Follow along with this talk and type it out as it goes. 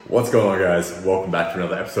What's going on, guys? Welcome back to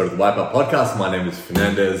another episode of the Whytbelt Podcast. My name is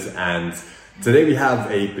Fernandez, and today we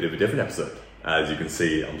have a bit of a different episode. As you can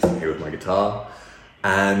see, I'm sitting here with my guitar,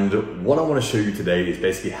 and what I want to show you today is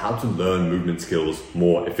basically how to learn movement skills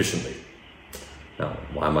more efficiently. Now,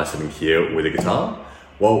 why am I sitting here with a guitar?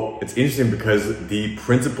 Well, it's interesting because the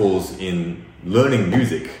principles in learning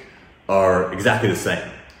music are exactly the same,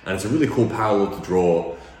 and it's a really cool parallel to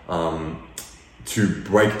draw to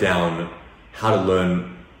break down how to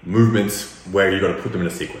learn movements where you got to put them in a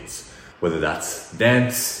sequence, whether that's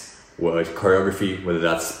dance, or choreography, whether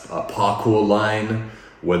that's a parkour line,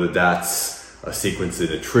 whether that's a sequence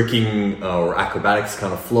in a tricking or acrobatics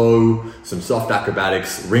kind of flow, some soft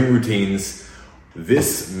acrobatics, ring routines.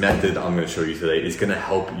 This method I'm going to show you today is going to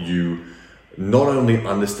help you not only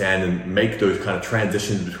understand and make those kind of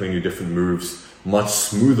transitions between your different moves much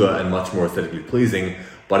smoother and much more aesthetically pleasing,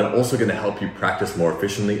 but it's also going to help you practice more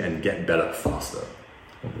efficiently and get better faster.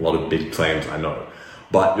 A lot of big claims, I know,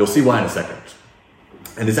 but you'll see why in a second.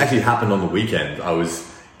 And this actually happened on the weekend. I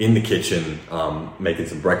was in the kitchen making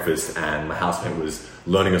some breakfast, and my housemate was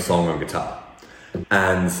learning a song on guitar.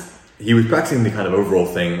 And he was practicing the kind of overall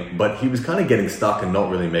thing, but he was kind of getting stuck and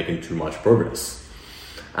not really making too much progress.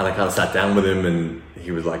 And I kind of sat down with him, and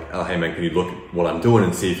he was like, "Oh, hey man, can you look at what I'm doing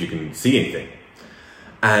and see if you can see anything?"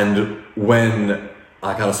 And when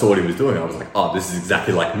I kind of saw what he was doing, I was like, "Oh, this is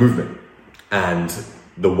exactly like movement." And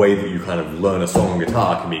the way that you kind of learn a song on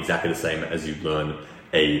guitar can be exactly the same as you learn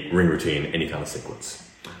a ring routine, any kind of sequence.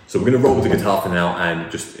 So we're going to roll with the guitar for now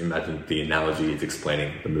and just imagine the analogy is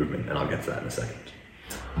explaining the movement, and I'll get to that in a second.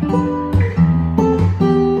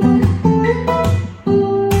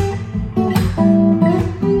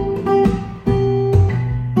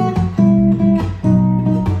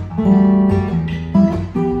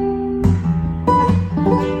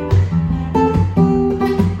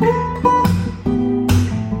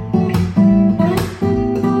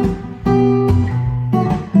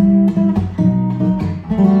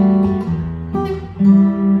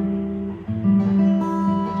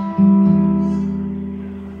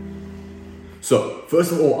 So,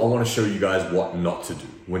 first of all, I want to show you guys what not to do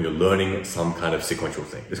when you're learning some kind of sequential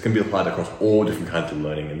thing. This can be applied across all different kinds of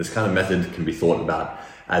learning, and this kind of method can be thought about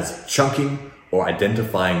as chunking or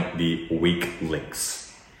identifying the weak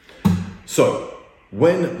links. So,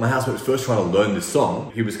 when my housemate was first trying to learn this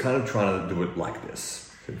song, he was kind of trying to do it like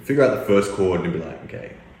this. So figure out the first chord and be like,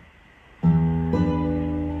 okay.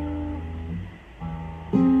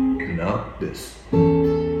 No, this.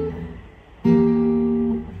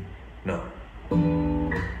 No.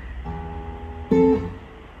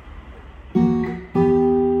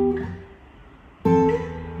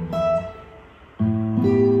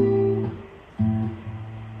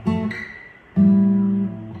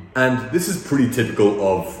 And this is pretty typical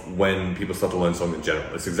of when people start to learn songs in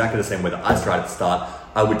general. It's exactly the same way that I started to start.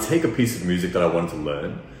 I would take a piece of music that I wanted to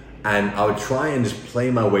learn, and I would try and just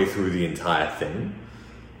play my way through the entire thing,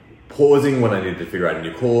 pausing when I needed to figure out a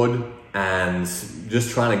new chord, and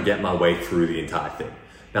just trying to get my way through the entire thing.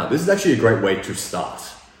 Now, this is actually a great way to start,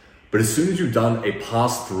 but as soon as you've done a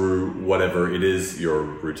pass through whatever it is, your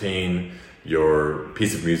routine, your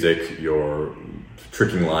piece of music, your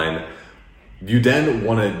tricking line, you then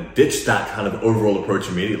want to ditch that kind of overall approach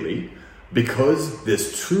immediately, because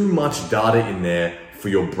there's too much data in there for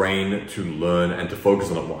your brain to learn and to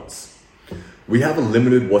focus on at once. We have a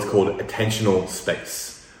limited what's called attentional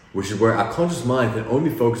space, which is where our conscious mind can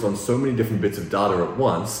only focus on so many different bits of data at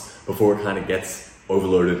once before it kind of gets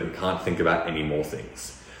overloaded and can't think about any more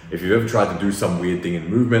things. If you've ever tried to do some weird thing in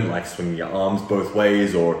movement, like swinging your arms both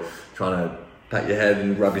ways or trying to pat your head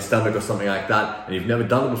and rub your stomach or something like that, and you've never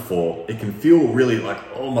done it before, it can feel really like,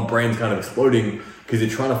 oh, my brain's kind of exploding, because you're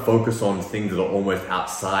trying to focus on things that are almost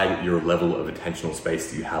outside your level of attentional space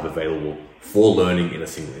that you have available for learning in a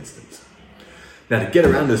single instance. Now, to get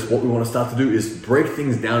around this, what we want to start to do is break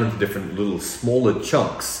things down into different little smaller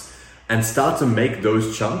chunks and start to make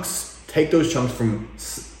those chunks, take those chunks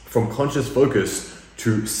from conscious focus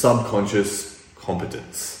to subconscious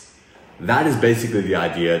competence. That is basically the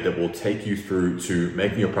idea that will take you through to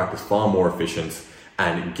making your practice far more efficient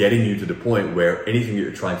and getting you to the point where anything that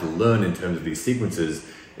you're trying to learn in terms of these sequences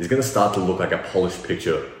is going to start to look like a polished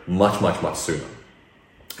picture much sooner.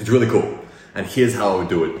 It's really cool. And here's how I would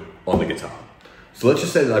do it on the guitar. So let's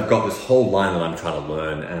just say that I've got this whole line that I'm trying to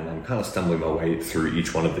learn, and I'm kind of stumbling my way through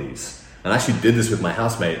each one of these. And I actually did this with my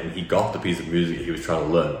housemate, and he got the piece of music he was trying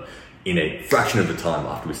to learn in a fraction of the time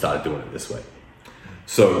after we started doing it this way.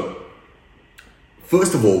 So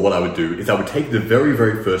first of all, what I would do is I would take the very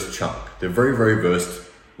first chunk, the very first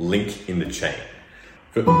link in the chain.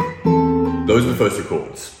 Those are the first two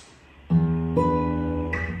chords.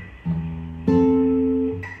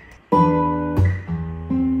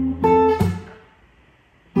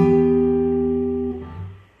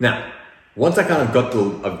 Now, once I've done a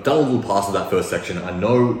little pass of that first section, I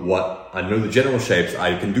know the general shapes,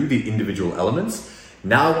 I can do the individual elements.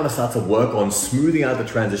 Now I want to start to work on smoothing out the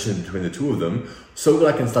transition between the two of them so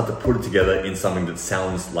that I can start to put it together in something that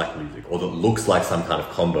sounds like music or that looks like some kind of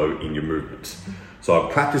combo in your movement. So I'll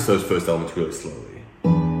practice those first elements really slowly.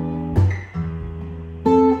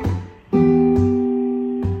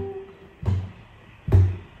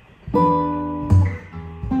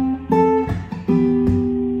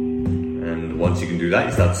 And once you can do that,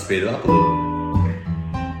 you start to speed it up a little.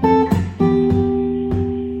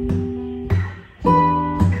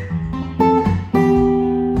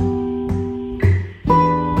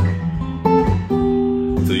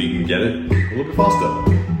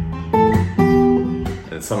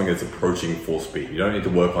 Something that's approaching full speed. You don't need to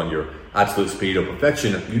work on your absolute speed or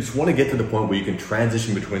perfection. You just want to get to the point where you can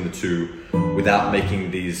transition between the two without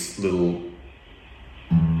making these little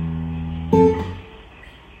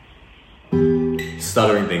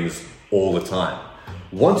stuttering things all the time.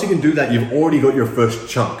 Once you can do that, you've already got your first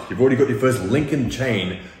chunk. You've already got your first link in the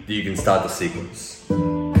chain that you can start the sequence.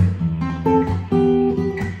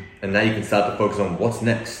 And now you can start to focus on what's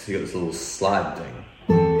next. You got this little slide thing.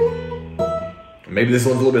 Maybe this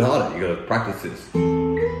one's a little bit harder. You gotta practice this.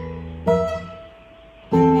 And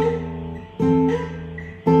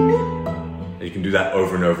you can do that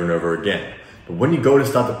over and over and over again. But when you go to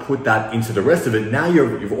start to put that into the rest of it, now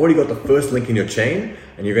you've already got the first link in your chain,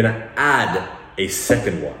 and you're gonna add a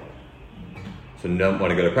second one. So now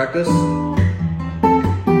when I go to practice,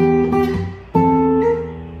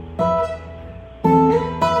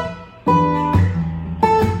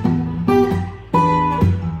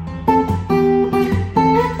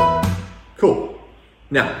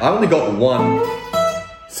 now, I only got one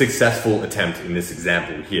successful attempt in this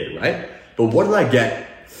example here, right? But what did I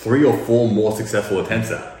get 3 or 4 more successful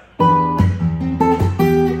attempts at?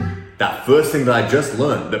 That first thing that I just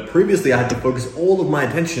learned, that previously I had to focus all of my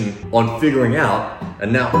attention on figuring out,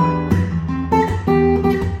 and now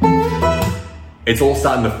it's all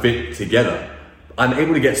starting to fit together. I'm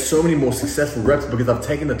able to get so many more successful reps because I've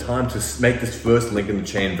taken the time to make this first link in the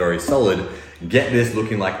chain very solid, get this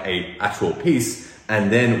looking like an actual piece, and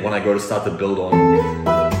then when I go to start to build on,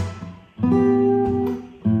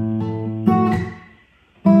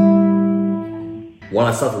 when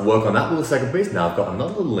I start to work on that little second piece, now I've got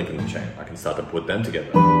another little link in the chain. I can start to put them together.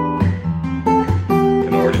 I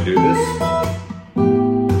can already do this.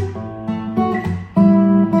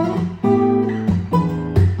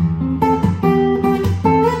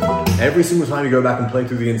 Every single time you go back and play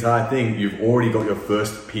through the entire thing, you've already got your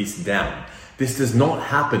first piece down. This does not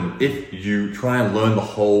happen if you try and learn the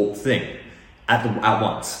whole thing at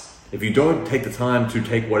once. If you don't take the time to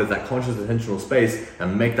take what is that conscious attentional space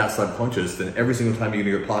and make that subconscious, then every single time you're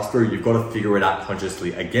going to go pass through, you've got to figure it out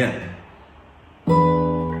consciously again.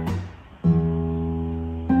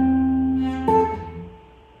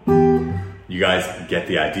 You guys get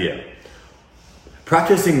the idea.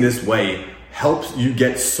 Practicing this way helps you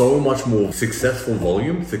get so much more successful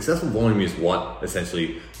volume. Successful volume is what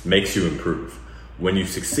essentially makes you improve. When you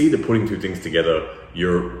succeed at putting two things together,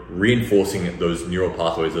 you're reinforcing those neural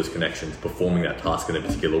pathways, those connections, performing that task in a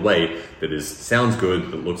particular way that sounds good,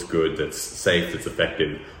 that looks good, that's safe, that's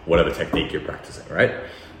effective, whatever technique you're practicing, right?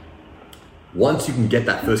 Once you can get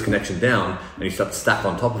that first connection down and you start to stack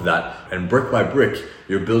on top of that, and brick by brick,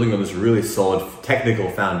 you're building on this really solid technical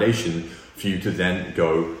foundation for you to then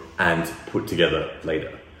go and put together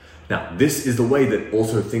later. Now, this is the way that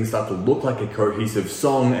also things start to look like a cohesive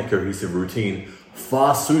song, a cohesive routine,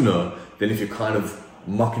 far sooner than if you're kind of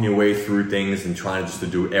mucking your way through things and trying just to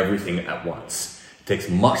do everything at once. It takes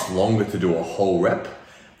much longer to do a whole rep,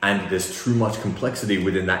 and there's too much complexity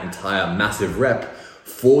within that entire massive rep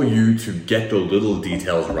for you to get the little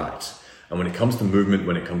details right. And when it comes to movement,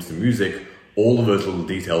 when it comes to music, all of those little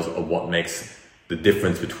details are what makes the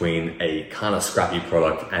difference between a kind of scrappy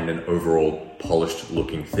product and an overall polished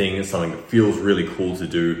looking thing, something that feels really cool to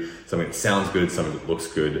do, something that sounds good, something that looks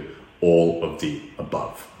good, all of the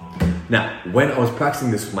above. Now, when I was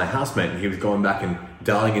practicing this with my housemate and he was going back and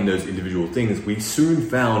dialing in those individual things, we soon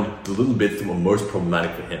found the little bits that were most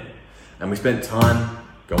problematic for him. And we spent time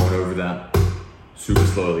going over that super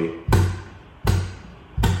slowly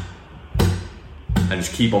and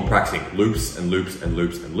just keep on practicing loops and loops and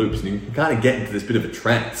loops and loops. And you can kind of get into this bit of a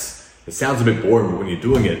trance. It sounds a bit boring, but when you're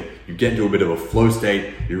doing it, you get into a bit of a flow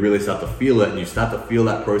state, you really start to feel it, and you start to feel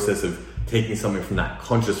that process of taking something from that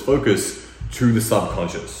conscious focus to the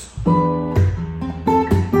subconscious.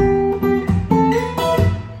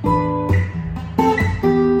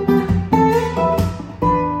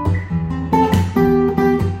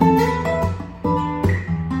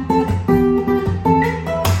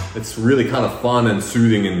 of fun and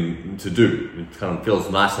soothing and to do. It kind of feels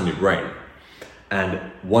nice on your brain. And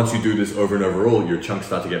once you do this over and over all, your chunks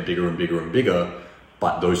start to get bigger and bigger and bigger,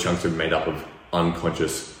 but those chunks are made up of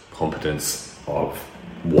unconscious competence of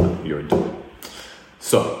what you're doing.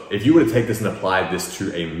 So if you were to take this and apply this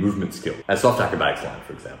to a movement skill, a soft acrobatics line,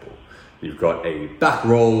 for example, you've got a back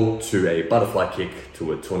roll to a butterfly kick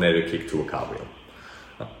to a tornado kick to a cartwheel.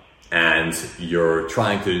 And you're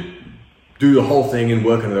trying to do the whole thing and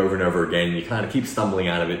work on it over and over again. You kind of keep stumbling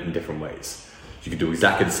out of it in different ways. You can do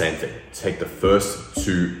exactly the same thing. Take the first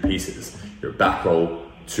two pieces, your back roll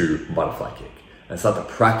to butterfly kick, and start to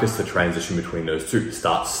practice the transition between those two.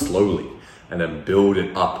 Start slowly and then build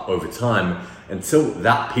it up over time until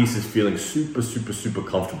that piece is feeling super, super, super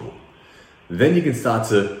comfortable. Then you can start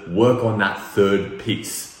to work on that third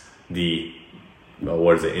piece,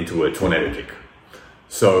 into a tornado kick.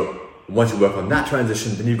 So once you work on that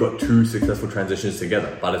transition, then you've got two successful transitions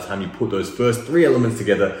together. By the time you put those first three elements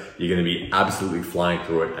together, you're going to be absolutely flying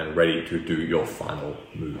through it and ready to do your final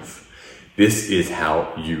move. This is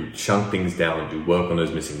how you chunk things down, you work on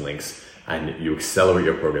those missing links, and you accelerate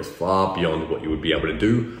your progress far beyond what you would be able to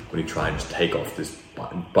do when you try and just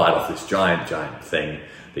bite off this giant thing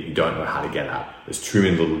that you don't know how to get at. There's too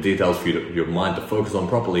many little details for your mind to focus on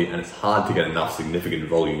properly, and it's hard to get enough significant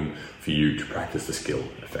volume for you to practice the skill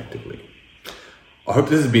effectively. I hope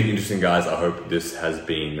this has been interesting, guys. I hope this has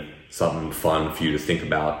been something fun for you to think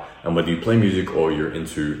about. And whether you play music or you're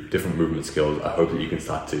into different movement skills, I hope that you can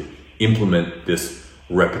start to implement this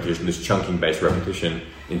repetition, this chunking based repetition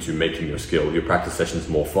into making your skill, your practice sessions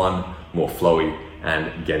more fun, more flowy,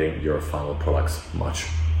 and getting your final products much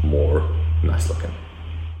more nice looking.